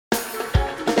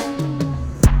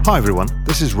Hi everyone,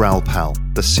 this is Raoul,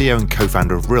 the CEO and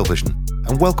co-founder of Real Vision,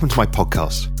 and welcome to my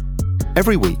podcast.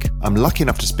 Every week, I'm lucky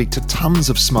enough to speak to tons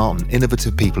of smart and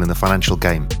innovative people in the financial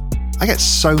game. I get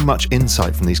so much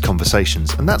insight from these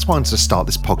conversations, and that's why I wanted to start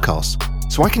this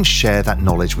podcast, so I can share that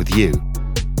knowledge with you.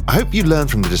 I hope you learn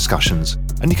from the discussions,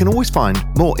 and you can always find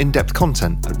more in-depth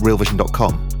content at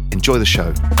realvision.com. Enjoy the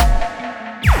show.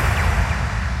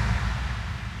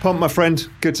 Pomp, my friend,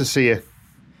 good to see you.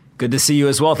 Good to see you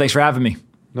as well. Thanks for having me.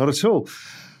 Not at all.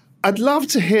 I'd love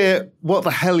to hear what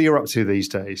the hell you're up to these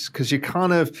days, because you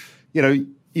kind of,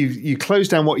 you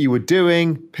closed down what you were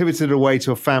doing, pivoted away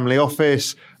to a family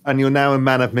office, and you're now a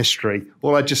man of mystery.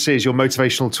 All I just see is your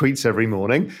motivational tweets every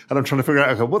morning, and I'm trying to figure out,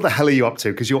 okay, what the hell are you up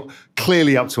to? Because you're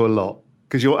clearly up to a lot,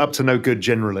 because you're up to no good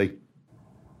generally.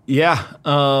 Yeah,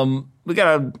 we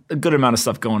got a good amount of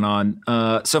stuff going on.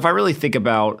 So if I really think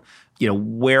about,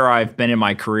 where I've been in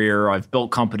my career, I've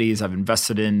built companies, I've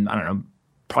invested in,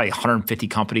 probably 150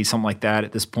 companies, something like that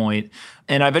at this point.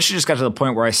 And I eventually just got to the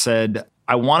point where I said,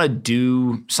 I want to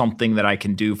do something that I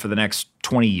can do for the next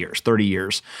 20 years, 30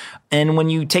 years. And when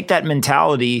you take that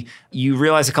mentality, you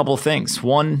realize a couple of things.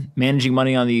 One, managing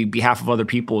money on the behalf of other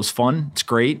people is fun. It's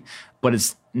great, but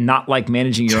it's not like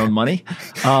managing your own money.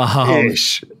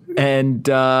 Ish. And,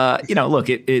 look,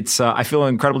 it's I feel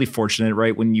incredibly fortunate,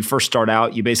 right? When you first start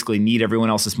out, you basically need everyone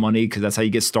else's money because that's how you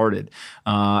get started.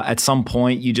 At some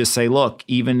point, you just say, look,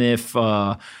 even if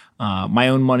my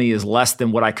own money is less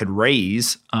than what I could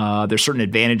raise, there's certain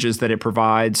advantages that it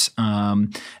provides.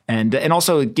 And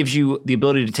also it gives you the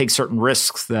ability to take certain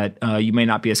risks that you may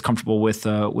not be as comfortable with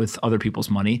other people's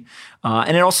money.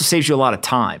 And it also saves you a lot of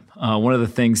time. One of the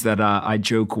things that I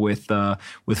joke with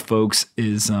folks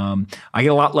is I get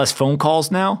a lot less phone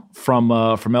calls now from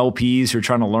LPs who are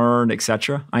trying to learn, et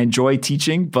cetera. I enjoy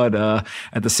teaching, but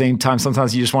at the same time,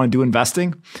 sometimes you just want to do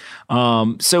investing.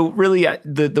 So really,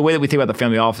 the way that we think about the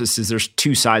family office is there's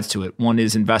two sides to it. One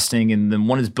is investing, and then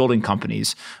one is building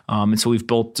companies. And so we've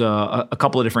built a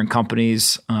couple of different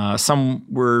companies. Some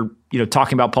we're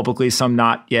talking about publicly, some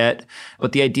not yet.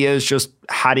 But the idea is just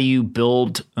how do you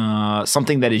build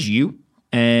something that is you,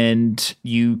 and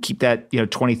you keep that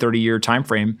 20, 30-year time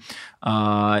frame.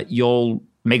 You'll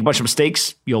make a bunch of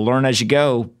mistakes. You'll learn as you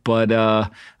go.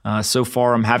 But so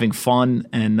far, I'm having fun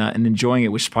and enjoying it,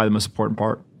 which is probably the most important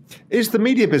part. Is the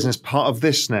media business part of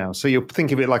this now? So you're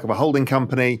thinking of it like of a holding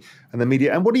company and the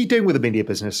media. And what are you doing with the media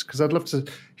business? Because I'd love to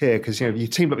hear, because you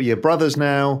teamed up with your brothers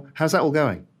now. How's that all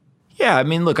going? Yeah, I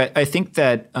mean, look, I think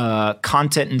that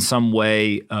content in some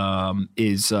way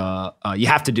is you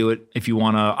have to do it if you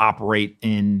want to operate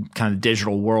in kind of the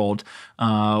digital world.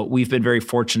 We've been very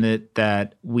fortunate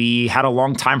that we had a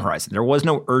long time horizon. There was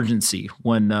no urgency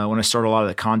when I started a lot of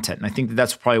the content. And I think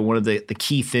that's probably one of the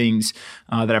key things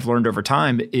that I've learned over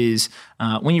time is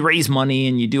when you raise money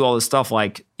and you do all this stuff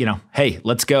like, hey,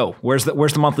 let's go. Where's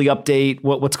the monthly update?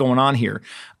 What's going on here?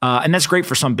 And that's great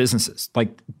for some businesses.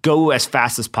 Like go as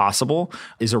fast as possible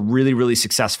is a really, really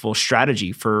successful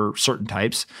strategy for certain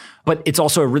types. But it's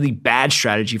also a really bad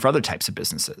strategy for other types of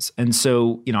businesses. And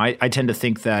so, I tend to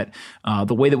think that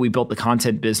the way that we built the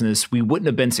content business, we wouldn't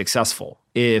have been successful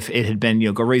if it had been,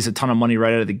 go raise a ton of money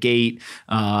right out of the gate,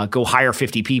 go hire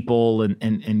 50 people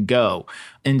and go.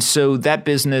 And so that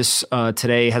business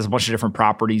today has a bunch of different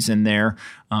properties in there.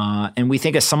 And we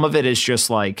think of some of it as just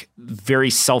like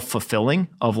very self-fulfilling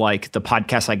of like the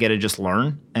podcast I get to just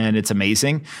learn. And it's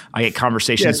amazing. I get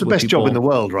conversations with people. Yeah, it's the best job in the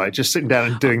world, right? Just sitting down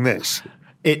and doing this.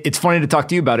 It's funny to talk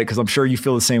to you about it because I'm sure you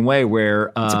feel the same way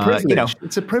where it's a privilege.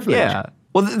 It's a privilege. Yeah.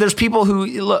 Well, there's people who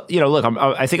look.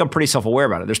 I think I'm pretty self-aware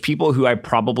about it. There's people who I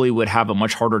probably would have a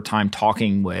much harder time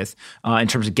talking with in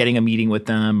terms of getting a meeting with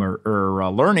them or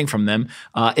learning from them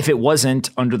if it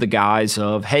wasn't under the guise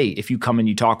of, hey, if you come and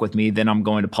you talk with me, then I'm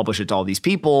going to publish it to all these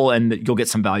people, and you'll get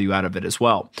some value out of it as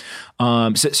well.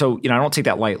 So I don't take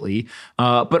that lightly.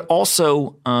 But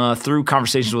also through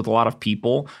conversations with a lot of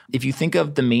people, if you think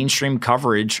of the mainstream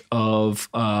coverage of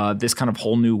this kind of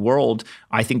whole new world,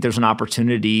 I think there's an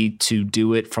opportunity to do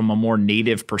it from a more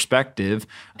native perspective.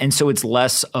 And so it's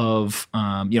less of,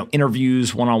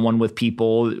 interviews one-on-one with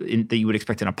people that you would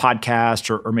expect in a podcast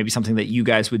or maybe something that you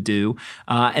guys would do.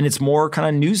 And it's more kind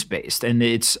of news-based, and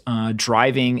it's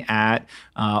driving at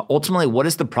ultimately what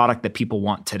is the product that people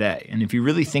want today. And if you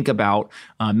really think about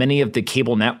many of the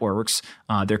cable networks,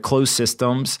 they're closed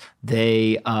systems.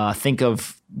 They think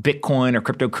of Bitcoin or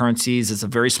cryptocurrencies is a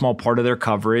very small part of their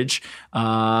coverage.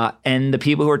 And the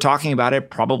people who are talking about it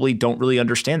probably don't really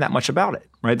understand that much about it.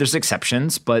 right? There's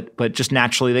exceptions, but just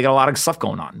naturally they got a lot of stuff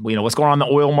going on. You know, what's going on in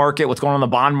the oil market, what's going on in the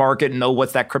bond market, and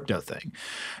what's that crypto thing.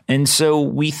 And so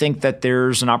we think that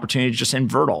there's an opportunity to just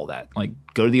invert all that. Like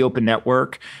go to the open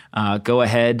network, go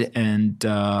ahead and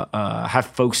have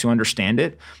folks who understand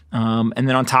it. And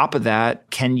then on top of that,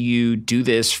 can you do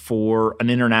this for an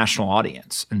international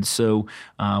audience? And so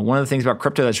one of the things about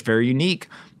crypto that's very unique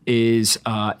is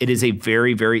it is a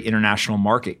very, very international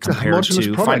market compared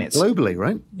to finance. Globally,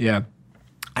 right? Yeah.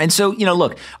 And so, you know,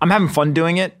 look, I'm having fun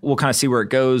doing it. We'll kind of see where it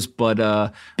goes.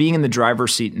 But being in the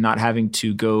driver's seat and not having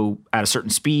to go at a certain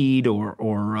speed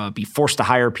or be forced to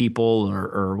hire people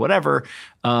or whatever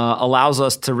allows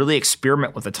us to really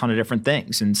experiment with a ton of different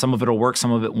things. And some of it will work,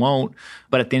 some of it won't.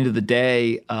 But at the end of the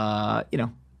day, you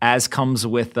know, as comes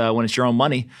with when it's your own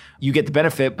money, you get the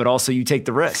benefit, but also you take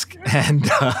the risk. And,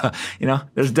 you know,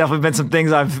 there's definitely been some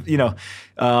things I've, you know,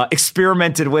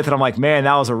 experimented with. And I'm like, man,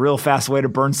 that was a real fast way to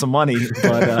burn some money.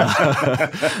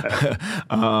 But,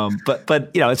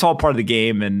 but you know, it's all part of the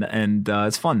game and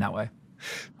it's fun that way.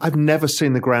 I've never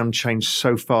seen the ground change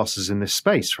so fast as in this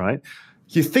space, right?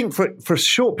 You think for a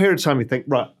short period of time, you think,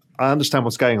 right, I understand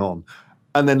what's going on.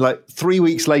 And then like 3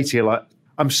 weeks later, you're like,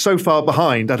 I'm so far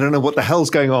behind. I don't know what the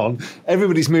hell's going on.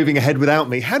 Everybody's moving ahead without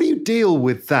me. How do you deal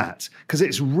with that? Because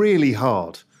it's really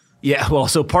hard. Yeah, well,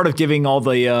 so part of giving all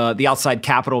the outside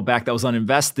capital back that was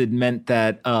uninvested meant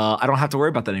that I don't have to worry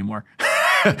about that anymore,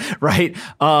 right?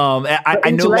 I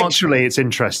intellectually, it's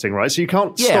interesting, right? So you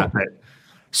can't stop it.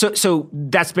 So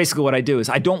that's basically what I do is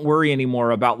I don't worry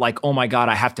anymore about like, oh my God,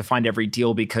 I have to find every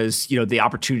deal because, you know, the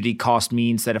opportunity cost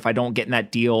means that if I don't get in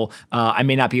that deal, I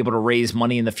may not be able to raise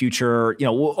money in the future. You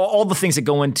know, all the things that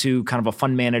go into kind of a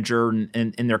fund manager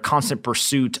and their constant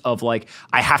pursuit of like,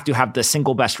 I have to have the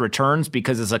single best returns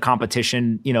because it's a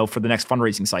competition, you know, for the next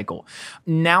fundraising cycle.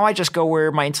 Now I just go where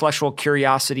my intellectual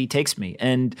curiosity takes me.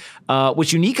 And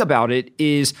what's unique about it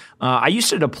is I used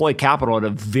to deploy capital at a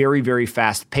very, very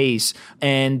fast pace.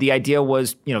 And the idea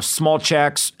was, you know, small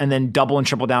checks and then double and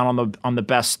triple down on the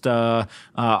best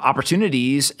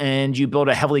opportunities, and you build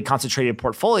a heavily concentrated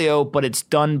portfolio. But it's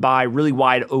done by really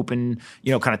wide open,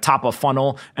 you know, kind of top of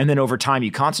funnel, and then over time you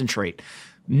concentrate.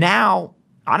 Now,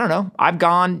 I don't know. I've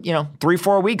gone, you know,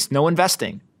 3-4 weeks no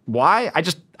investing. Why? I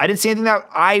didn't see anything that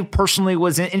I personally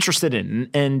was interested in.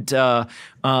 And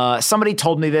somebody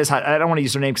told me this. I don't want to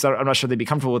use their name because I'm not sure they'd be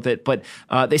comfortable with it. But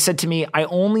they said to me, I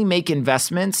only make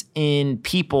investments in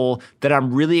people that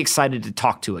I'm really excited to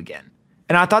talk to again.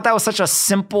 And I thought that was such a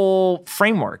simple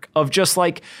framework of just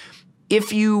like,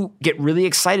 if you get really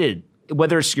excited,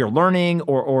 whether it's you're learning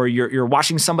or you're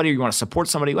watching somebody or you want to support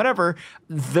somebody, whatever,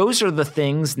 those are the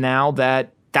things now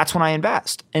that's when I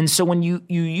invest. And so when you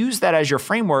use that as your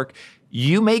framework,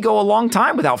 you may go a long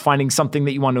time without finding something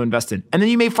that you want to invest in. And then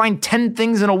you may find 10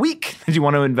 things in a week that you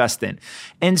want to invest in.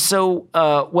 And so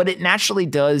what it naturally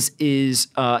does is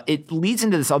it leads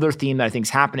into this other theme that I think is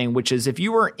happening, which is if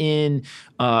you were in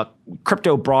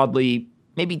crypto broadly,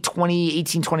 maybe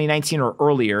 2018, 2019 or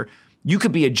earlier, you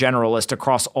could be a generalist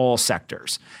across all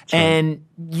sectors. Sure. And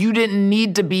you didn't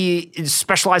need to be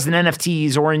specialized in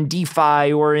NFTs or in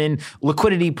DeFi or in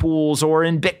liquidity pools or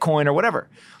in Bitcoin or whatever.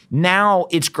 Now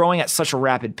it's growing at such a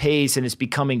rapid pace and it's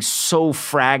becoming so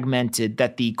fragmented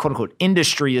that the quote unquote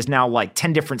industry is now like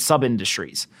 10 different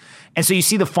sub-industries. And so you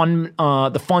see the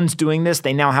funds doing this.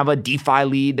 They now have a DeFi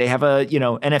lead. They have a, you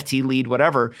know, NFT lead,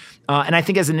 whatever. And I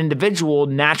think as an individual,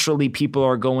 naturally people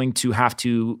are going to have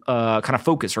to kind of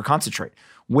focus or concentrate.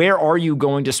 Where are you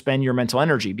going to spend your mental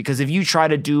energy? Because if you try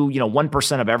to do, you know,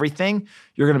 1% of everything,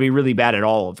 you're going to be really bad at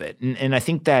all of it. And I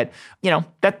think that, you know,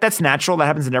 that's natural. That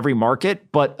happens in every market.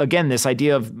 But again, this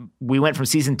idea of we went from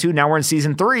season 2, now we're in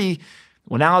season 3.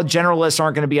 Well, now generalists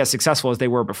aren't going to be as successful as they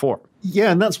were before.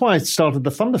 Yeah, and that's why I started the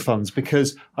fund of funds,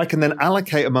 because I can then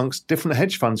allocate amongst different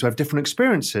hedge funds who have different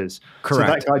experiences. Correct.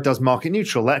 So that guy does market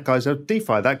neutral, that guy does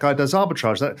DeFi, that guy does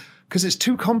arbitrage, because it's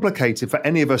too complicated for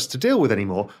any of us to deal with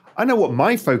anymore. I know what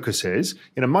my focus is.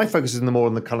 You know, my focus is more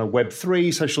on the kind of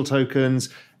Web3, social tokens,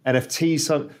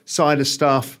 NFT side of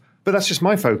stuff, but that's just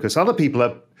my focus. Other people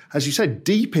are, as you said,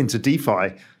 deep into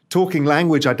DeFi, talking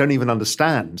language I don't even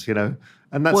understand, you know.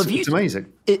 And that's it's amazing.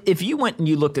 If you went and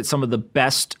you looked at some of the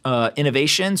best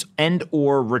innovations and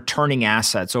or returning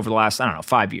assets over the last,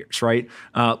 5 years, right?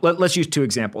 Let's use 2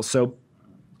 examples. So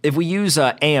if we use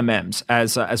AMMs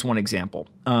as one example,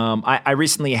 I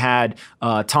recently had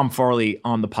Tom Farley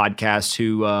on the podcast,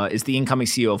 who is the incoming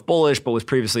CEO of Bullish, but was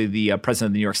previously the president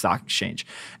of the New York Stock Exchange.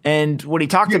 And what he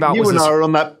talked about was you and I are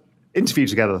on that interview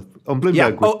together on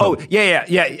Bloomberg.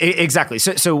 Yeah, exactly.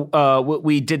 So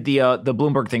we did the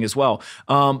Bloomberg thing as well.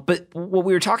 But what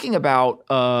we were talking about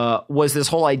was this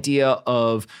whole idea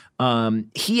of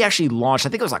he actually launched, I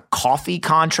think it was a coffee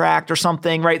contract or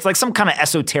something, right? It's like some kind of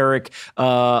esoteric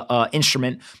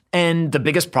instrument. And the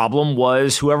biggest problem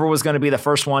was whoever was going to be the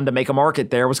first one to make a market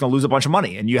there was going to lose a bunch of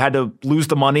money. And you had to lose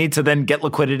the money to then get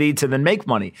liquidity to then make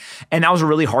money. And that was a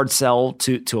really hard sell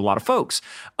to a lot of folks.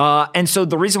 And so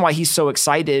the reason why he's so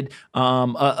excited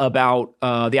about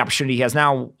the opportunity he has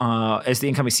now as the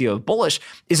incoming CEO of Bullish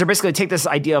is they're basically take this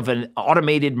idea of an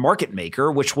automated market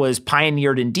maker, which was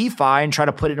pioneered in DeFi, and try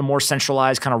to put it in a more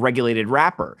centralized kind of regulated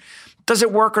wrapper. Does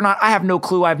it work or not? I have no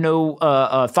clue. I have no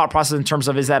thought process in terms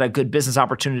of is that a good business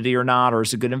opportunity or not, or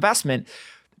is it a good investment?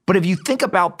 But if you think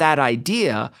about that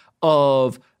idea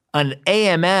of an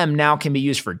AMM now can be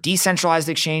used for decentralized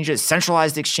exchanges,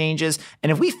 centralized exchanges,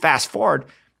 and if we fast forward,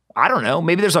 I don't know,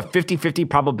 maybe there's a 50-50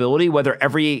 probability whether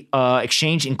every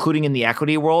exchange, including in the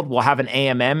equity world, will have an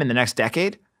AMM in the next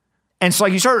decade. And so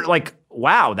like you start like,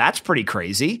 wow, that's pretty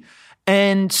crazy.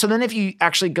 And so then if you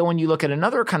actually go and you look at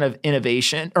another kind of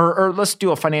innovation, or let's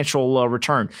do a financial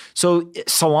return. So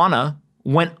Solana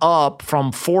went up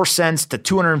from 4 cents to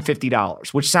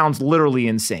 $250, which sounds literally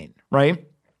insane, right?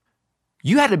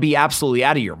 You had to be absolutely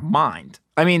out of your mind.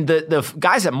 I mean, the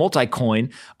guys at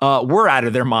Multicoin were out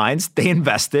of their minds. They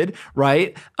invested,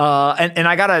 right? And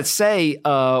I got to say,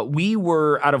 we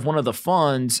were out of one of the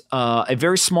funds, a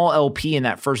very small LP in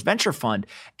that first venture fund.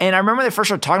 And I remember when they first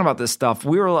started talking about this stuff,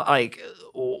 we were like,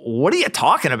 what are you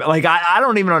talking about? Like, I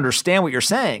don't even understand what you're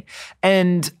saying.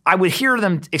 And I would hear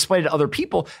them explain it to other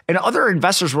people. And other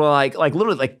investors were like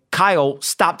literally like, Kyle,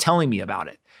 stop telling me about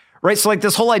it. Right. So like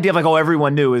this whole idea of like, oh,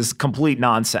 everyone knew is complete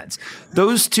nonsense.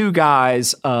 Those two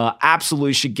guys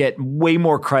absolutely should get way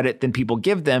more credit than people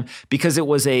give them because it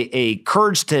was a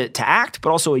courage to act, but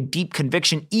also a deep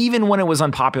conviction, even when it was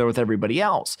unpopular with everybody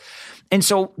else. And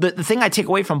so the thing I take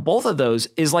away from both of those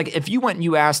is like if you went and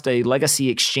you asked a legacy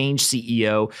exchange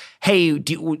CEO, hey,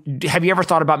 have you ever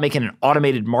thought about making an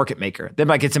automated market maker? They're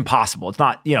like, it's impossible. It's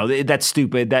not, that's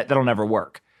stupid. That'll never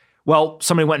work. Well,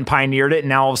 somebody went and pioneered it, and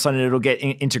now all of a sudden it'll get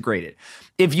integrated.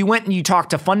 If you went and you talked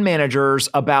to fund managers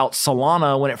about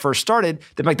Solana when it first started,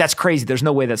 they're like, that's crazy. There's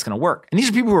no way that's going to work. And these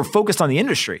are people who are focused on the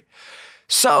industry.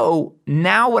 So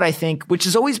now what I think, which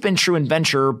has always been true in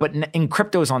venture, but in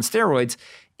crypto is on steroids,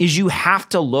 is you have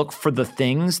to look for the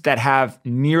things that have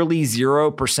nearly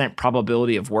 0%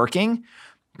 probability of working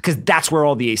because that's where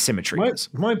all the asymmetry is.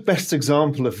 My best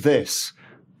example of this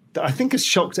that I think has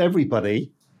shocked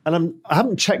everybody, and I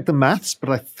haven't checked the maths, but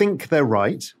I think they're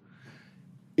right,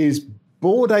 is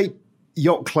Bored Ape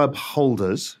Yacht Club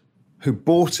holders who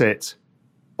bought it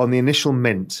on the initial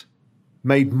mint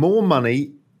made more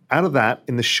money out of that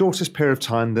in the shortest period of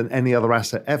time than any other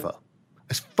asset ever.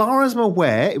 As far as I'm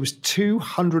aware, it was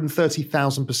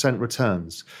 230,000%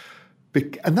 returns.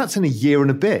 And that's in a year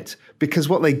and a bit, because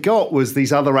what they got was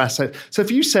these other assets. So if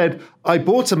you said,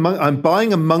 I'm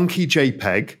buying a monkey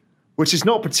JPEG, which is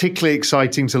not particularly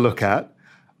exciting to look at,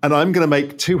 and I'm going to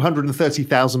make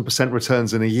 230,000%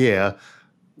 returns in a year,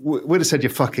 we'd have said you're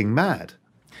fucking mad.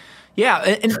 Yeah,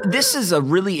 and this is a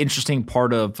really interesting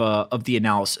part of the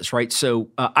analysis, right? So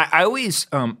I always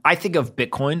I think of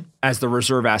Bitcoin as the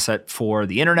reserve asset for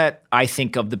the internet. I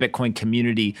think of the Bitcoin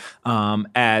community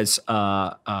as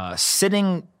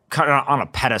sitting kind of on a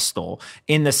pedestal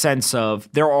in the sense of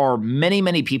there are many,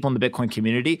 many people in the Bitcoin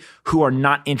community who are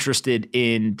not interested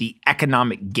in the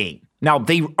economic gain. Now,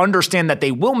 they understand that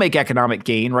they will make economic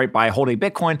gain, right, by holding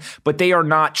Bitcoin, but they are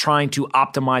not trying to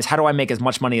optimize how do I make as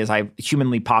much money as I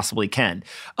humanly possibly can.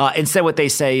 Instead, what they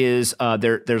say is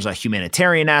there's a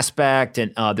humanitarian aspect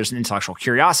and there's an intellectual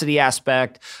curiosity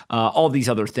aspect, all these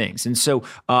other things. And so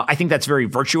I think that's very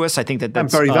virtuous. I think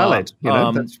that's very valid.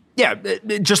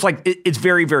 Just like it's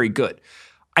very, very good.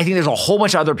 I think there's a whole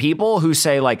bunch of other people who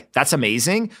say like, that's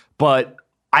amazing, but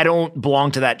I don't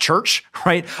belong to that church,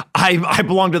 right? I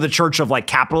belong to the church of like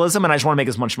capitalism and I just want to make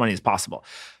as much money as possible.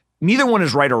 Neither one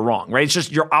is right or wrong, right? It's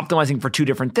just you're optimizing for two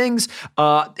different things.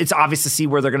 It's obvious to see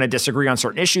where they're going to disagree on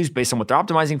certain issues based on what they're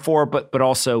optimizing for, but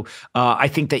also I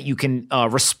think that you can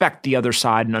respect the other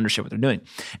side and understand what they're doing.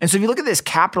 And so if you look at this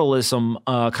capitalism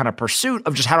kind of pursuit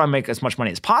of just how do I make as much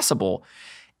money as possible,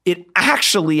 it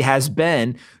actually has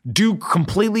been do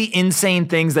completely insane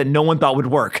things that no one thought would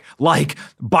work, like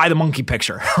buy the monkey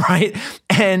picture, right?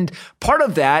 And part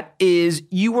of that is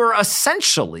you were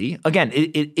essentially, again,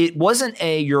 it wasn't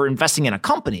you're investing in a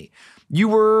company. you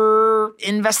were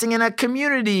investing in a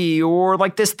community or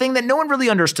like this thing that no one really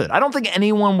understood. I don't think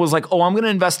anyone was like, oh, I'm going to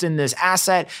invest in this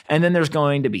asset and then there's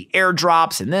going to be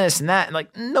airdrops and this and that. And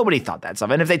like nobody thought that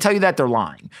stuff. And if they tell you that, they're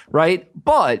lying, right?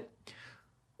 But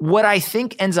what I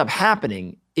think ends up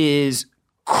happening is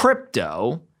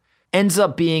crypto ends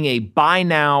up being a buy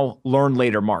now, learn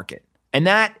later market. And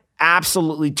that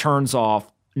absolutely turns off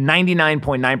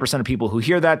 99.9% of people who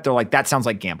hear that. They're like, that sounds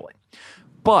like gambling.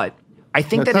 But I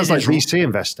think that sounds like VC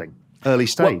investing, early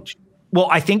stage. Well,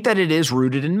 I think that it is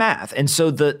rooted in math. And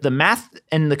so the math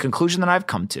and the conclusion that I've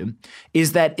come to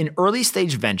is that in early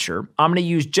stage venture, I'm going to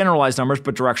use generalized numbers,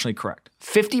 but directionally correct.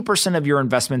 50% of your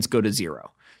investments go to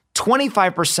zero.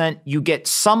 25% you get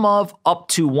some of up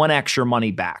to 1x your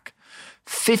money back.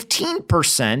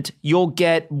 15% you'll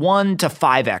get 1 to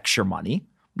 5x your money.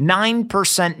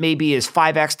 9% maybe is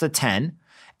 5x to 10.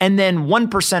 And then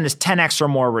 1% is 10x or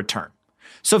more return.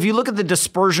 So if you look at the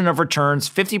dispersion of returns,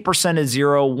 50% is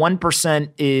zero, 1%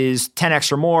 is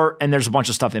 10x or more, and there's a bunch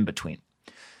of stuff in between.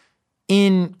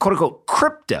 In quote unquote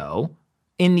crypto,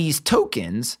 in these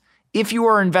tokens, if you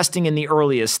are investing in the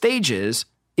earliest stages,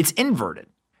 it's inverted.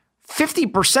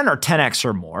 50% are 10x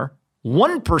or more,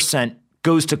 1%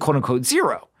 goes to quote unquote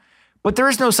zero. But there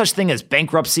is no such thing as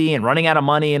bankruptcy and running out of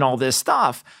money and all this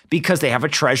stuff because they have a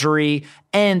treasury.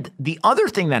 And the other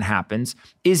thing that happens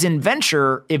is in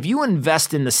venture, if you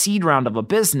invest in the seed round of a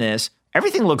business,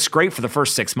 everything looks great for the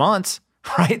first 6 months,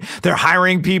 right? They're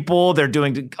hiring people, they're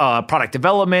doing product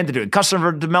development, they're doing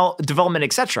customer development,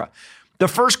 et cetera. The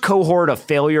first cohort of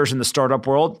failures in the startup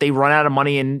world, they run out of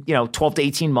money in 12 to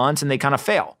 18 months and they kind of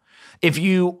fail. If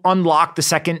you unlock the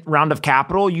second round of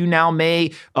capital, you now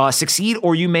may succeed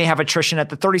or you may have attrition at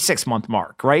the 36-month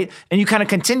mark, right? And you kind of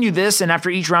continue this, and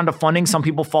after each round of funding, some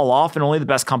people fall off and only the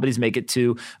best companies make it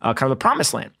to kind of the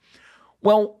promised land.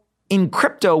 Well, in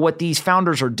crypto, what these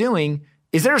founders are doing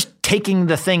is they're just taking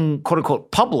the thing, quote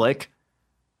unquote, public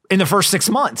in the first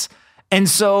 6 months. And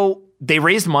so they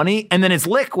raised money and then it's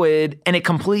liquid and it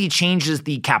completely changes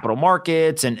the capital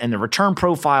markets and the return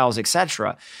profiles, et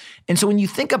cetera. And so when you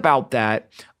think about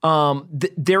that,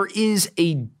 there is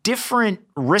a different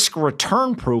risk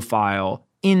return profile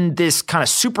in this kind of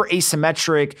super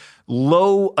asymmetric,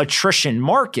 low attrition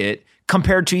market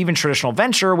compared to even traditional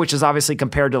venture, which is obviously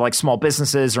compared to like small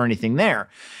businesses or anything there.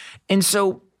 And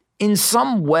so in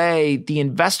some way, the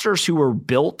investors who are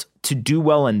built to do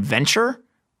well in venture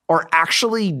are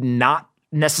actually not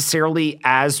necessarily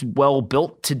as well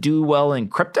built to do well in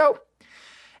crypto.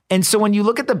 And so when you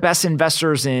look at the best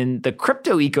investors in the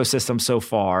crypto ecosystem so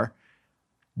far,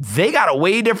 they got a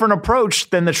way different approach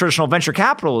than the traditional venture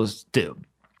capitalists do.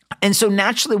 And so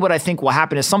naturally what I think will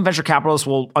happen is some venture capitalists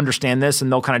will understand this and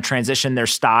they'll kind of transition their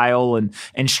style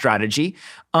and strategy.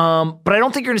 But I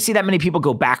don't think you're going to see that many people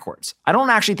go backwards. I don't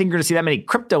actually think you're going to see that many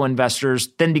crypto investors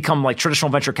then become like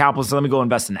traditional venture capitalists. Let me go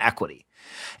invest in equity.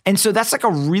 And so that's like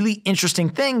a really interesting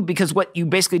thing because what you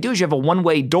basically do is you have a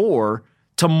one-way door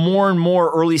to more and more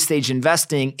early stage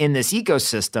investing in this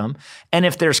ecosystem. And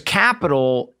if there's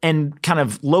capital and kind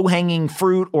of low-hanging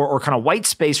fruit or kind of white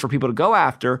space for people to go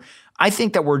after, I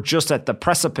think that we're just at the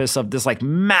precipice of this like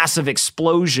massive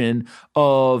explosion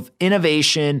of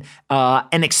innovation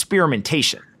and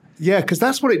experimentation. Yeah, because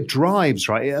that's what it drives,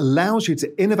 right? It allows you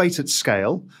to innovate at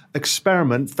scale,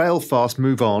 experiment, fail fast,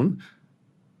 move on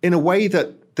in a way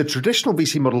that the traditional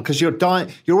VC model, because you're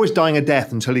always dying a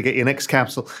death until you get your next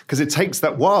capital, because it takes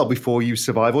that while before you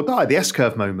survive or die, the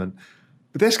S-curve moment.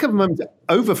 But the S-curve moment is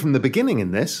over from the beginning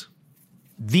in this.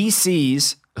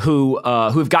 VCs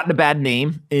who've gotten a bad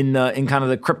name in kind of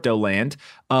the crypto land,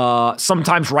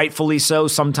 sometimes rightfully so,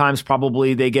 sometimes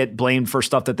probably they get blamed for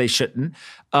stuff that they shouldn't,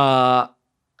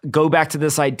 go back to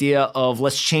this idea of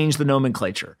let's change the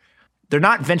nomenclature. They're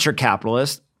not venture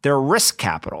capitalists, they're risk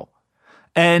capital.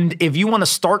 And if you want to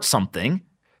start something,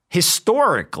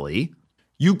 historically,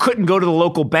 you couldn't go to the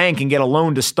local bank and get a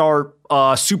loan to start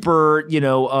a super,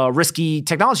 risky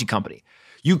technology company.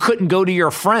 You couldn't go to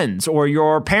your friends or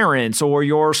your parents or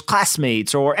your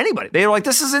classmates or anybody. They were like,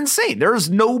 this is insane. There's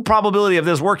no probability of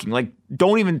this working. Like,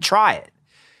 don't even try it.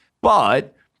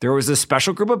 But there was this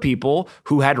special group of people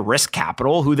who had risk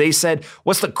capital who they said,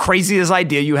 what's the craziest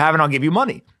idea you have and I'll give you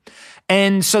money.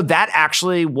 And so that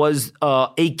actually was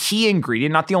a key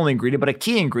ingredient, not the only ingredient, but a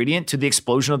key ingredient to the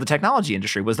explosion of the technology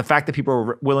industry was the fact that people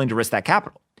were willing to risk that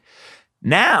capital.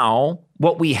 Now,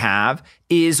 what we have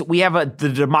is we have the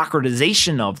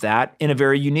democratization of that in a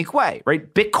very unique way,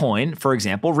 right? Bitcoin, for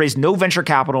example, raised no venture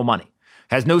capital money,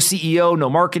 has no CEO, no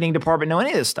marketing department, no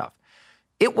any of this stuff.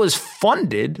 It was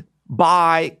funded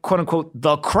by, quote unquote,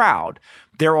 the crowd.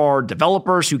 There are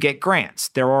developers who get grants.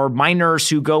 There are miners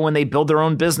who go and they build their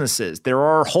own businesses. There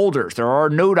are holders. There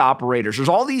are node operators. There's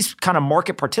all these kind of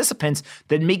market participants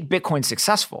that make Bitcoin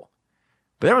successful.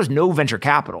 But there was no venture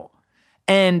capital.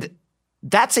 And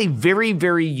that's a very,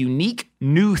 very unique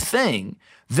new thing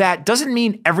that doesn't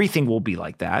mean everything will be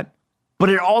like that. But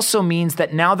it also means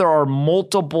that now there are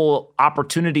multiple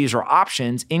opportunities or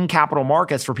options in capital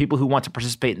markets for people who want to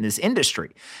participate in this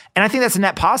industry. And I think that's a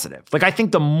net positive. Like, I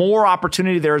think the more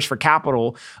opportunity there is for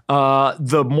capital,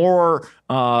 the more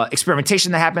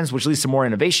experimentation that happens, which leads to more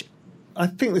innovation. I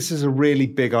think this is a really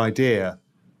big idea.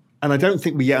 And I don't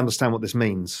think we yet understand what this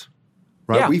means,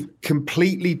 right? Yeah. We've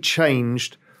completely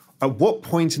changed. At what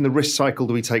point in the risk cycle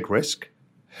do we take risk?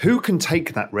 Who can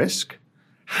take that risk?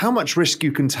 How much risk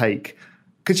you can take?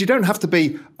 Because you don't have to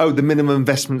be, the minimum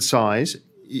investment size.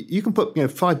 You can put $5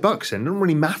 in. It doesn't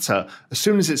really matter. As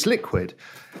soon as it's liquid,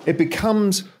 it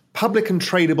becomes public and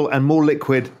tradable and more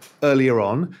liquid earlier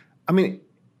on. I mean,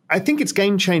 I think it's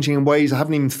game changing in ways I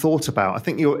haven't even thought about. I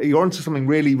think you're onto something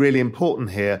really, really important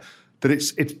here. That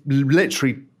it's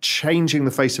literally changing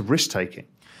the face of risk taking.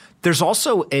 There's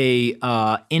also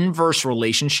a inverse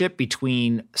relationship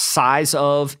between size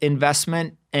of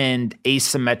investment and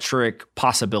asymmetric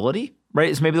possibility, right?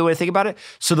 Is maybe the way to think about it.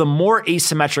 So the more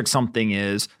asymmetric something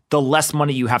is, the less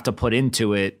money you have to put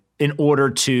into it in order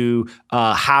to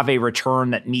have a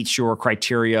return that meets your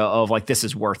criteria of like, this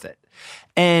is worth it.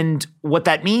 And what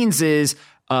that means is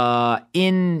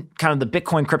in kind of the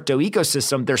Bitcoin crypto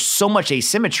ecosystem, there's so much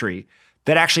asymmetry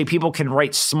that actually people can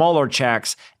write smaller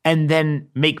checks and then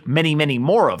make many, many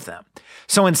more of them.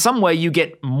 So in some way, you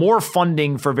get more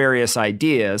funding for various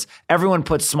ideas. Everyone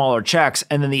puts smaller checks,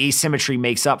 and then the asymmetry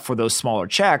makes up for those smaller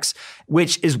checks,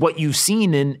 which is what you've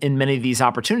seen in many of these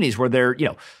opportunities where they're,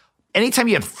 anytime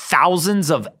you have thousands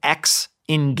of X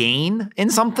in gain in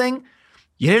something,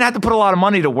 you didn't have to put a lot of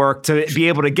money to work to be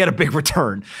able to get a big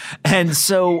return. And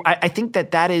so I think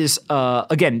that is,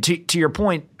 again, to your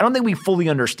point, I don't think we fully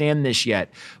understand this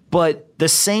yet, but the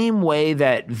same way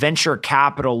that venture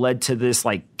capital led to this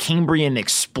like Cambrian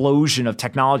explosion of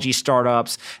technology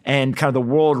startups and kind of the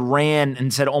world ran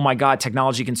and said, oh my God,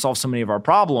 technology can solve so many of our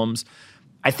problems.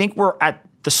 I think we're at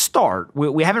the start.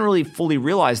 We haven't really fully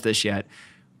realized this yet.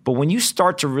 But when you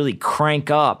start to really crank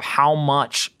up how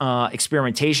much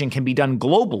experimentation can be done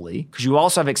globally, because you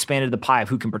also have expanded the pie of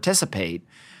who can participate,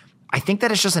 I think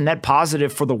that it's just a net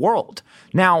positive for the world.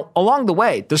 Now, along the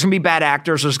way, there's going to be bad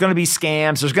actors, there's going to be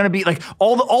scams, there's going to be like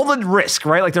all the risk,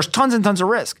 right? Like there's tons and tons of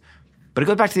risk. But it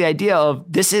goes back to the idea of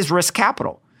this is risk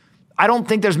capital. I don't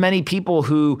think there's many people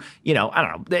who, I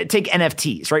don't know, take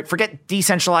NFTs, right? Forget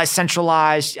decentralized,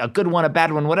 centralized, a good one, a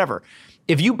bad one, whatever.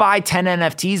 If you buy 10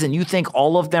 NFTs and you think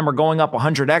all of them are going up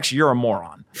 100x, you're a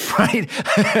moron, right?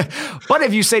 But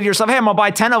if you say to yourself, hey, I'm going to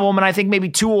buy 10 of them and I think maybe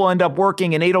 2 will end up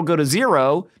working and 8 will go to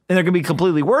 0 and they're going to be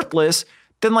completely worthless,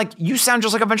 then like you sound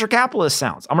just like a venture capitalist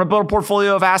sounds. I'm going to build a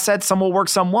portfolio of assets. Some will work,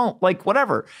 some won't, like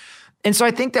whatever. And so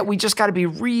I think that we just got to be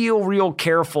real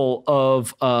careful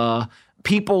of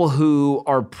people who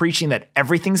are preaching that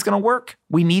everything's going to work.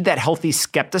 We need that healthy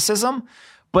skepticism,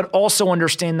 but also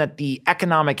understand that the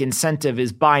economic incentive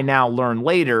is buy now, learn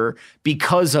later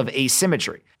because of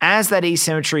asymmetry. As that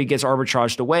asymmetry gets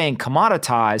arbitraged away and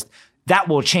commoditized, that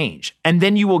will change. And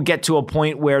then you will get to a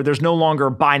point where there's no longer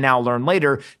buy now, learn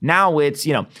later. Now it's,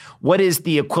 what is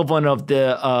the equivalent of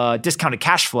the discounted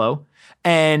cash flow?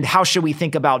 And how should we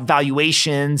think about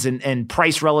valuations and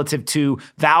price relative to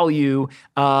value?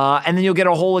 And then you'll get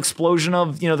a whole explosion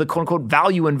of, the quote unquote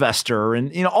value investor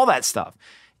and, all that stuff.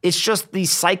 It's just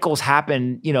these cycles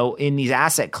happen, in these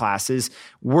asset classes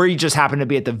where you just happen to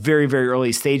be at the very, very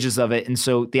early stages of it. And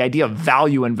so the idea of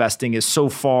value investing is so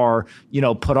far,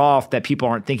 put off that people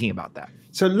aren't thinking about that.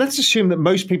 So let's assume that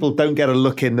most people don't get a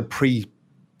look in the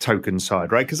pre-token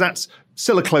side, right? Because that's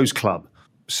still a closed club.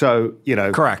 So,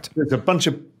 correct. There's a bunch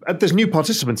of, there's new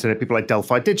participants in it, people like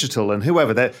Delphi Digital and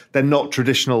whoever. They're not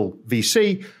traditional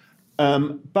VC.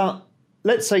 But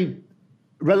let's say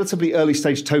relatively early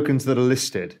stage tokens that are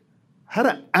listed. How do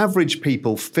average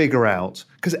people figure out,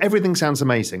 because everything sounds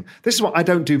amazing. This is why I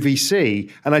don't do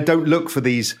VC and I don't look for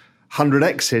these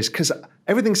 100Xs because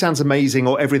everything sounds amazing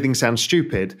or everything sounds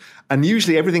stupid. And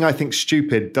usually everything I think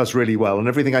stupid does really well and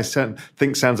everything I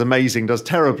think sounds amazing does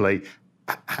terribly.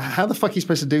 How the fuck are you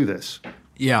supposed to do this?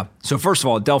 Yeah. So first of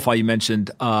all, Delphi, you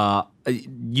mentioned,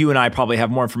 you and I probably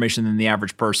have more information than the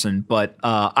average person, but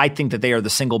I think that they are the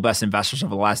single best investors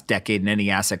over the last decade in any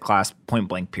asset class, point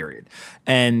blank period.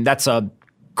 And that's a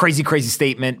crazy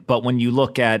statement. But when you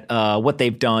look at what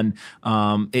they've done,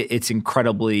 it's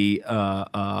incredibly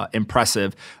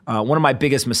impressive. One of my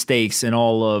biggest mistakes in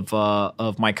all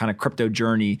of my kind of crypto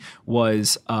journey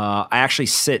was I actually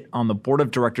sit on the board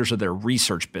of directors of their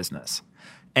research business.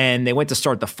 And they went to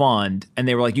start the fund, and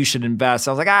they were like, "You should invest."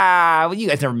 I was like, well, you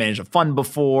guys never managed a fund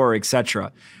before, et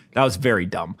cetera. That was very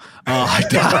dumb.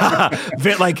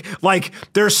 Like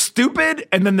they're stupid,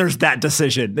 and then there's that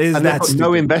decision. And they've got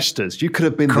no investors. You could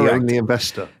have been the only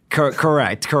investor.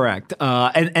 Correct.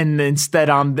 And instead,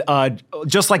 I'm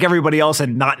just like everybody else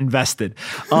and not invested.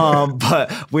 But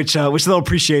which they'll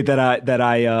appreciate that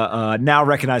I now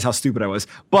recognize how stupid I was.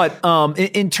 But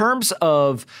in terms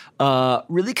of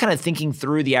really kind of thinking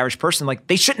through the average person, like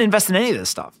they shouldn't invest in any of this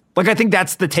stuff. Like, I think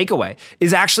that's the takeaway,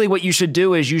 is actually what you should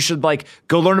do is you should like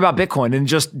go learn about Bitcoin and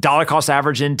just dollar cost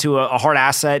average into a hard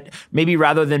asset, maybe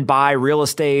rather than buy real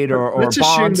estate or Let's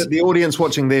bonds. assume that the audience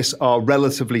watching this are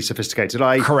relatively sophisticated.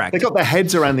 Correct. They got their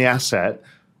heads around the asset,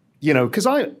 because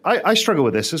I struggle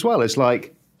with this as well. It's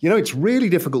like, it's really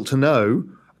difficult to know,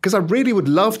 because I really would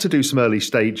love to do some earlier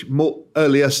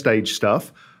stage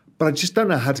stuff, but I just don't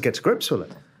know how to get to grips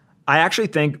with it. I actually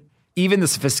think even the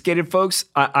sophisticated folks,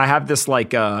 I have this like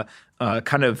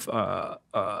kind of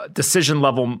decision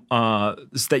level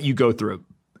that you go through.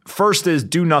 First is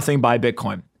do nothing, buy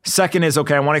Bitcoin. Second is,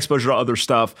 okay, I want exposure to other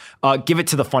stuff. Give it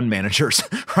to the fund managers,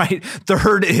 right?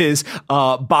 Third is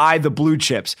buy the blue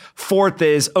chips. Fourth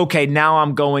is, okay, now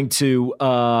I'm going to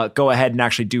go ahead and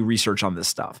actually do research on this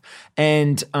stuff.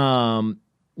 And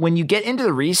when you get into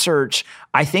the research,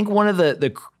 I think one of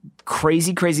the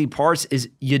crazy parts is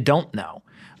you don't know.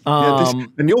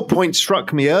 And your point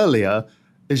struck me earlier,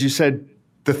 as you said,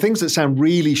 the things that sound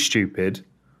really stupid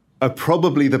are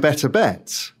probably the better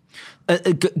bets.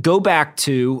 Go back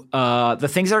to the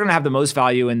things that are going to have the most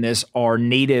value in this are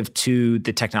native to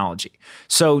the technology.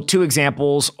 So 2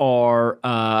 examples are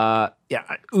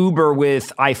Uber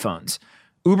with iPhones.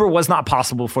 Uber was not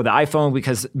possible for the iPhone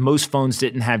because most phones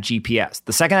didn't have GPS.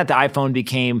 The second that the iPhone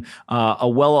became a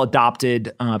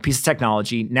well-adopted piece of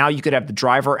technology, now you could have the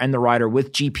driver and the rider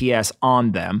with GPS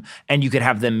on them, and you could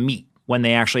have them meet when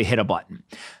they actually hit a button.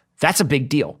 That's a big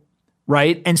deal,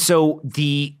 right? And so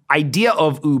the idea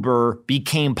of Uber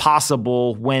became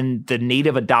possible when the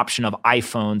native adoption of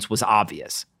iPhones was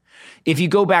obvious. If you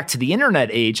go back to the internet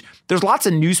age, there's lots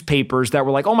of newspapers that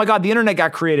were like, oh my God, the internet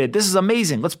got created. This is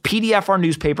amazing. Let's PDF our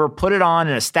newspaper, put it on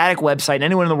in a static website, and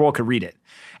anyone in the world could read it.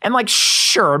 And like,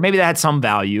 sure, maybe that had some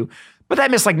value, but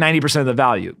that missed like 90% of the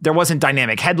value. There wasn't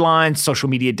dynamic headlines, social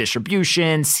media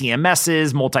distribution,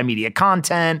 CMSs, multimedia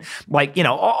content,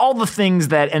 all the things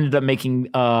that ended up making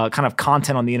kind of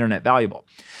content on the internet valuable.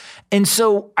 And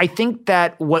so I think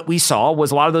that what we saw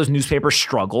was a lot of those newspapers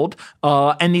struggled,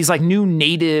 and these like new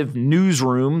native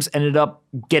newsrooms ended up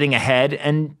getting ahead.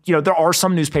 And, there are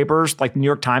some newspapers like the New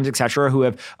York Times, et cetera, who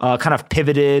have kind of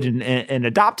pivoted and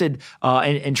adopted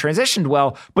and transitioned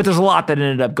well, but there's a lot that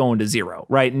ended up going to zero,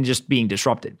 right? And just being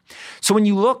disrupted. So when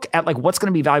you look at like what's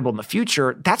going to be valuable in the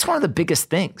future, that's one of the biggest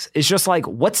things. It's just like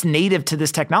what's native to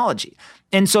this technology.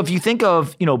 And so if you think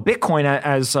of, Bitcoin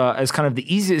as kind of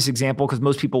the easiest example, because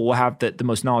most people will have the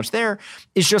most knowledge there,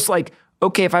 is just like,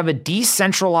 okay, if I have a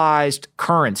decentralized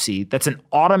currency that's an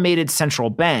automated central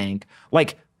bank,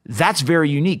 like that's very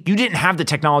unique. You didn't have the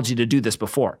technology to do this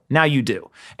before. Now you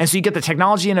do. And so you get the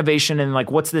technology innovation and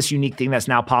like, what's this unique thing that's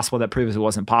now possible that previously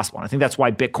wasn't possible? And I think that's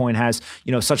why Bitcoin has,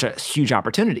 such a huge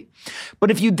opportunity.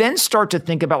 But if you then start to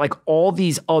think about like all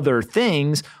these other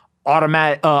things,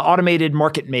 automated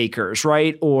market makers,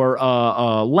 right? Or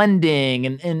lending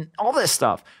and all this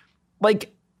stuff,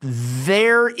 like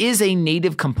there is a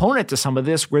native component to some of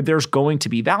this where there's going to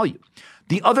be value.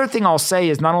 The other thing I'll say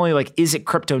is not only like, is it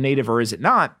crypto native or is it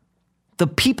not? The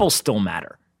people still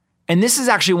matter. And this is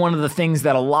actually one of the things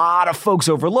that a lot of folks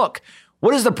overlook.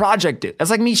 What does the project do?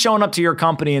 That's like me showing up to your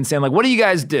company and saying like, what do you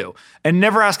guys do? And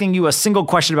never asking you a single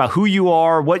question about who you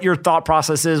are, what your thought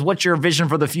process is, what's your vision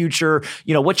for the future,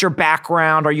 what's your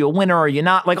background? Are you a winner? Are you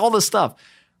not? Like all this stuff.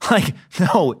 Like,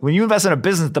 no, when you invest in a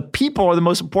business, the people are the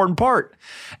most important part.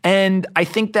 And I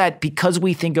think that because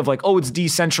we think of like, oh, it's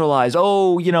decentralized,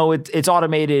 oh, it's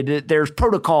automated, there's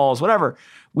protocols, whatever,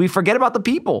 we forget about the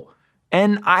people.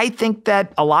 And I think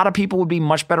that a lot of people would be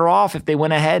much better off if they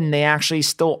went ahead and they actually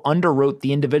still underwrote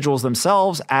the individuals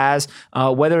themselves as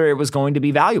whether it was going to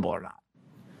be valuable or not.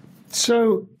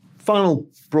 So, final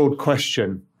broad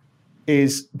question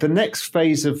is the next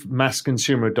phase of mass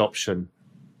consumer adoption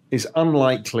is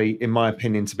unlikely, in my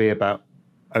opinion, to be about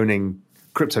owning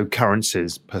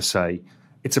cryptocurrencies per se.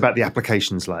 It's about the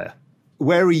applications layer.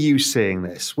 Where are you seeing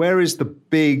this? Where is the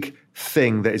big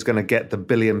thing that is going to get the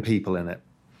billion people in it?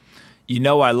 You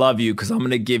know I love you because I'm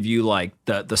going to give you like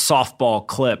the softball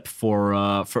clip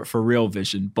for Real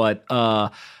Vision. But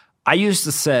I used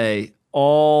to say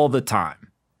all the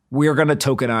time, we're going to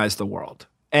tokenize the world.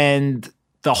 And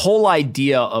the whole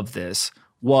idea of this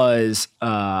was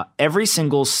every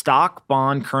single stock,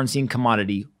 bond, currency, and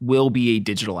commodity will be a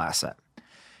digital asset.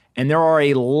 And there are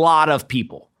a lot of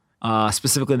people,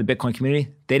 specifically in the Bitcoin community,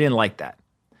 they didn't like that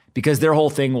because their whole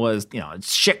thing was,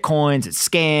 it's shit coins, it's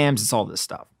scams, it's all this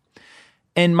stuff.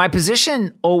 And my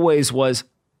position always was,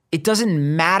 it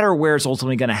doesn't matter where it's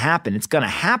ultimately going to happen. It's going to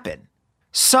happen.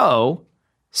 So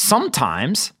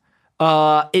sometimes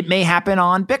it may happen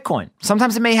on Bitcoin.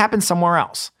 Sometimes it may happen somewhere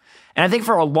else. And I think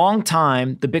for a long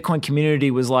time, the Bitcoin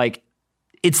community was like,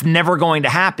 it's never going to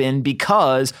happen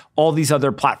because all these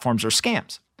other platforms are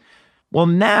scams. Well,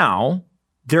 now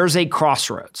there's a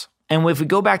crossroads. And if we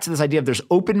go back to this idea of there's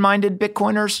open-minded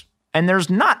Bitcoiners and there's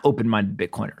not open-minded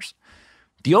Bitcoiners.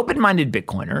 The open-minded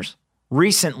Bitcoiners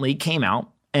recently came out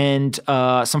and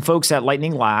some folks at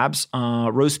Lightning Labs,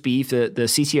 Roast Beef, the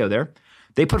CTO there,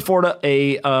 they put forward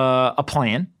a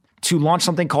plan to launch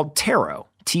something called Taro,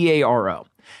 T-A-R-O.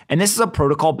 And this is a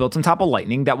protocol built on top of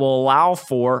Lightning that will allow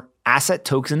for asset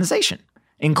tokenization,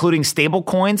 including stable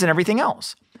coins and everything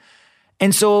else.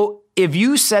 And so if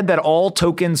you said that all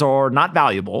tokens are not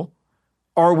valuable,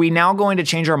 are we now going to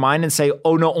change our mind and say,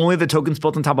 oh no, only the tokens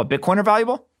built on top of Bitcoin are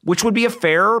valuable? Which would be a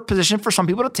fair position for some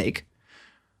people to take.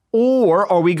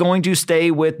 Or are we going to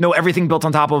stay with, no, everything built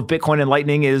on top of Bitcoin and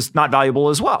Lightning is not valuable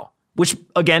as well, which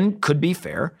again could be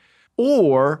fair.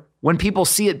 Or when people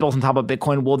see it built on top of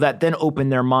Bitcoin, will that then open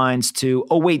their minds to,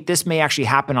 oh wait, this may actually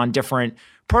happen on different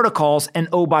protocols. And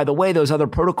oh, by the way, those other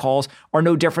protocols are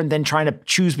no different than trying to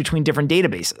choose between different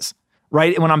databases,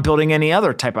 right? When I'm building any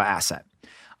other type of asset.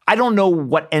 I don't know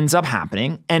what ends up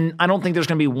happening, and I don't think there's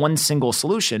going to be one single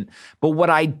solution. But what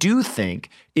I do think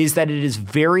is that it is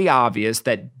very obvious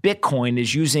that Bitcoin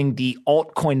is using the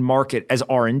altcoin market as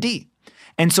R&D.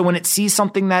 And so when it sees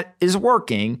something that is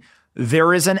working,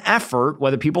 there is an effort,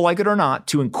 whether people like it or not,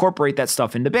 to incorporate that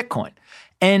stuff into Bitcoin.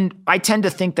 And I tend to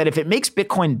think that if it makes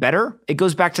Bitcoin better, it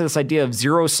goes back to this idea of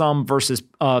zero sum versus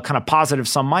kind of positive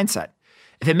sum mindset.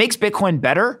 If it makes Bitcoin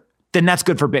better, then that's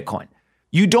good for Bitcoin.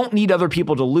 You don't need other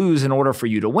people to lose in order for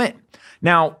you to win.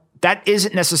 Now, that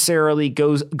isn't necessarily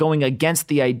going against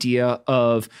the idea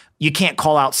of you can't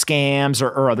call out scams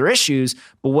or other issues,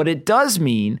 but what it does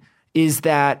mean is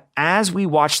that as we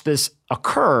watch this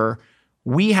occur,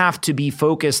 we have to be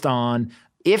focused on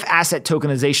if asset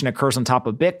tokenization occurs on top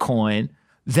of Bitcoin,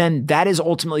 then that is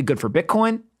ultimately good for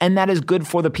Bitcoin, and that is good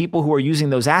for the people who are using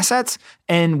those assets,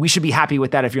 and we should be happy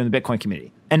with that if you're in the Bitcoin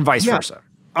community, and vice versa.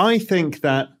 I think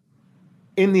that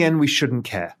in the end, we shouldn't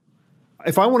care.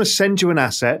 If I want to send you an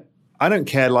asset, I don't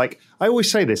care. Like I always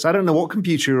say this, I don't know what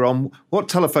computer you're on, what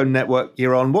telephone network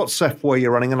you're on, what software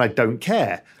you're running, and I don't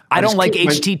care. I don't like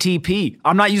HTTP.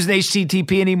 I'm not using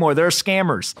HTTP anymore. They're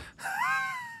scammers.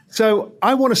 So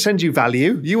I want to send you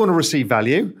value. You want to receive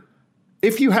value.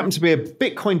 If you happen to be a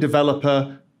Bitcoin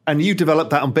developer and you develop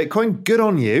that on Bitcoin, good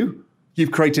on you.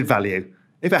 You've created value.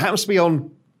 If it happens to be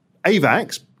on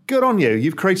AVAX, good on you.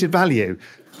 You've created value.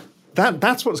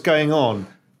 That's what's going on.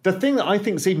 The thing that I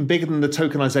think is even bigger than the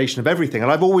tokenization of everything,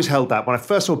 and I've always held that. When I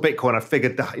first saw Bitcoin, I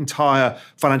figured the entire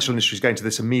financial industry is going to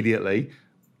this immediately.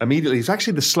 It's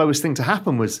actually the slowest thing to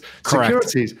happen was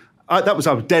securities. I was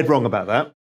dead wrong about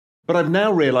that. But I've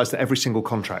now realized that every single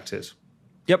contract is.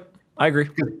 Yep, I agree.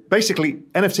 Basically,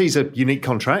 NFTs are unique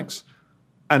contracts.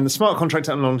 And the smart contract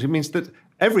technology means that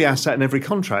every asset and every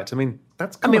contract,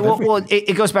 that's kind of everything.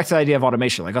 It goes back to the idea of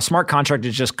automation. Like a smart contract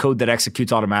is just code that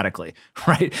executes automatically,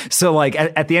 right? So like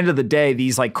at the end of the day,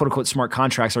 these like quote unquote smart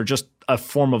contracts are just a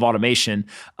form of automation.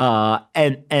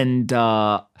 And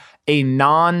a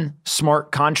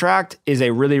non-smart contract is a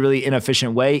really, really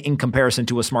inefficient way in comparison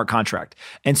to a smart contract.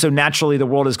 And so naturally the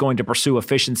world is going to pursue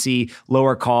efficiency,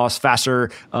 lower costs,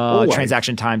 faster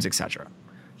transaction times, et cetera.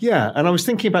 Yeah. And I was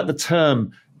thinking about the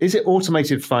term, is it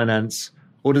automated finance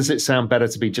or does it sound better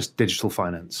to be just digital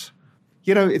finance?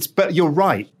 But you're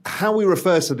right. How we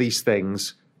refer to these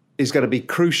things is going to be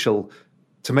crucial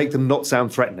to make them not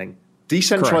sound threatening.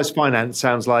 Decentralized finance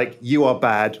sounds like you are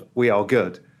bad, we are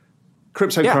good.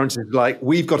 Cryptocurrency is like,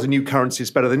 we've got a new currency,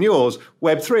 it's better than yours.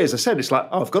 Web3, as I said, it's like,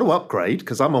 I've got to upgrade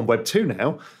because I'm on Web2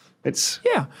 now.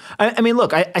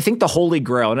 Look, I think the holy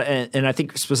grail, and I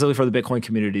think specifically for the Bitcoin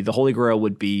community, the holy grail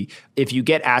would be if you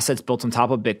get assets built on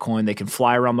top of Bitcoin, they can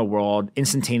fly around the world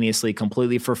instantaneously,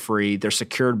 completely for free. They're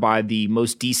secured by the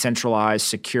most decentralized,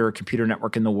 secure computer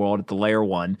network in the world at the layer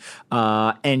one.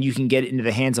 And you can get it into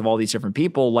the hands of all these different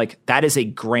people. Like that is a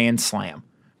grand slam.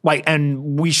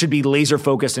 And we should be laser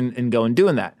focused and go and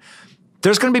doing that.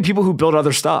 there's going to be people who build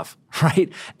other stuff,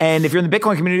 right? And if you're in the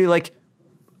Bitcoin community, like,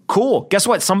 cool. Guess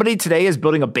what? Somebody today is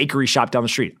building a bakery shop down the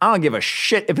street. I don't give a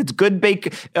shit if it's good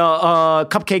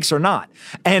cupcakes or not.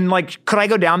 And like, could I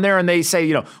go down there and they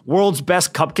say, world's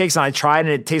best cupcakes, and I tried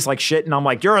and it tastes like shit, and I'm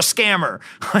like, you're a scammer.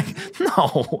 Like,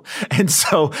 no. And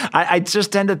so I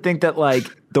just tend to think that like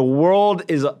the world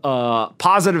is a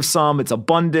positive sum. It's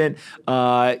abundant.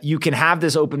 You can have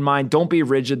this open mind. Don't be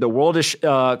rigid. The world is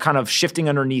kind of shifting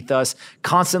underneath us.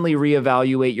 Constantly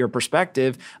reevaluate your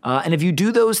perspective. And if you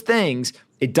do those things,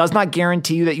 it does not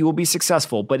guarantee you that you will be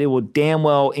successful, but it will damn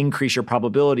well increase your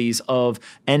probabilities of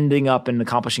ending up and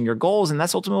accomplishing your goals. And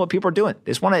that's ultimately what people are doing.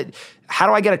 They just want to, how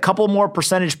do I get a couple more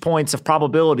percentage points of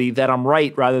probability that I'm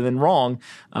right rather than wrong?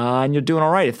 And you're doing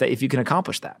all right if you can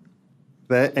accomplish that.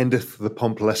 There endeth the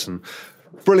Pomp lesson.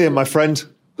 Brilliant, my friend.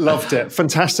 Loved it.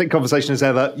 Fantastic conversation as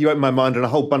ever. You opened my mind on a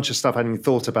whole bunch of stuff I hadn't even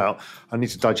thought about. I need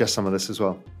to digest some of this as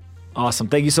well. Awesome.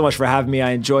 Thank you so much for having me. I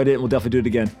enjoyed it. We'll definitely do it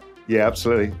again. Yeah,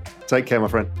 absolutely. Take care, my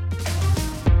friend.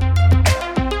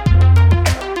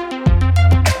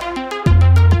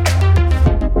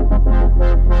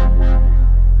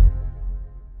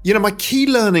 My key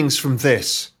learnings from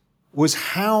this was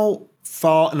how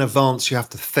far in advance you have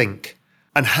to think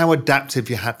and how adaptive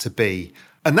you had to be.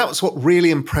 And that was what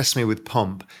really impressed me with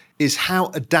Pomp, is how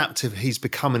adaptive he's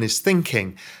become in his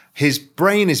thinking. His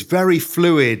brain is very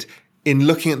fluid in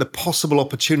looking at the possible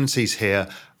opportunities here.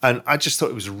 And I just thought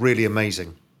it was really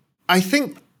amazing. I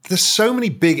think there's so many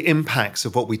big impacts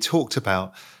of what we talked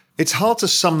about. It's hard to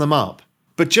sum them up,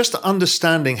 but just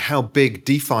understanding how big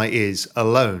DeFi is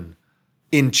alone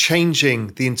in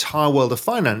changing the entire world of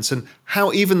finance, and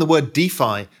how even the word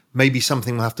DeFi may be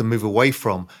something we'll have to move away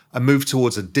from and move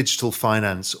towards a digital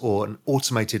finance or an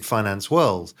automated finance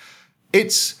world.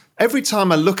 It's every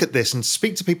time I look at this and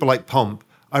speak to people like Pomp,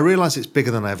 I realize it's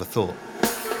bigger than I ever thought.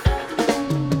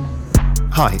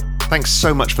 Hi, thanks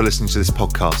so much for listening to this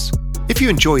podcast. If you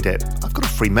enjoyed it, I've got a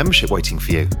free membership waiting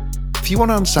for you. If you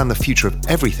want to understand the future of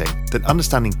everything, then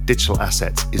understanding digital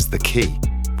assets is the key.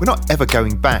 We're not ever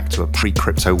going back to a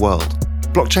pre-crypto world.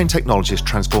 Blockchain technology is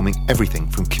transforming everything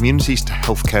from communities to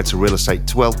healthcare to real estate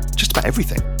to, well, just about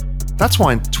everything. That's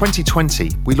why in 2020,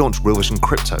 we launched Real Vision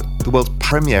Crypto, the world's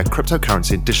premier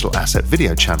cryptocurrency and digital asset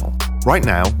video channel. Right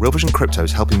now, Real Vision Crypto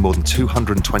is helping more than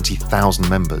 220,000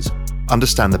 members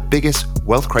understand the biggest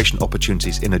wealth creation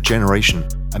opportunities in a generation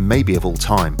and maybe of all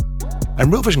time.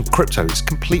 And Real Vision Crypto is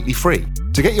completely free.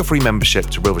 To get your free membership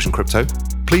to Real Vision Crypto,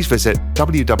 please visit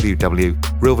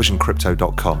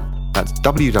www.realvisioncrypto.com. That's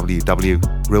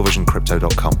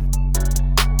www.realvisioncrypto.com.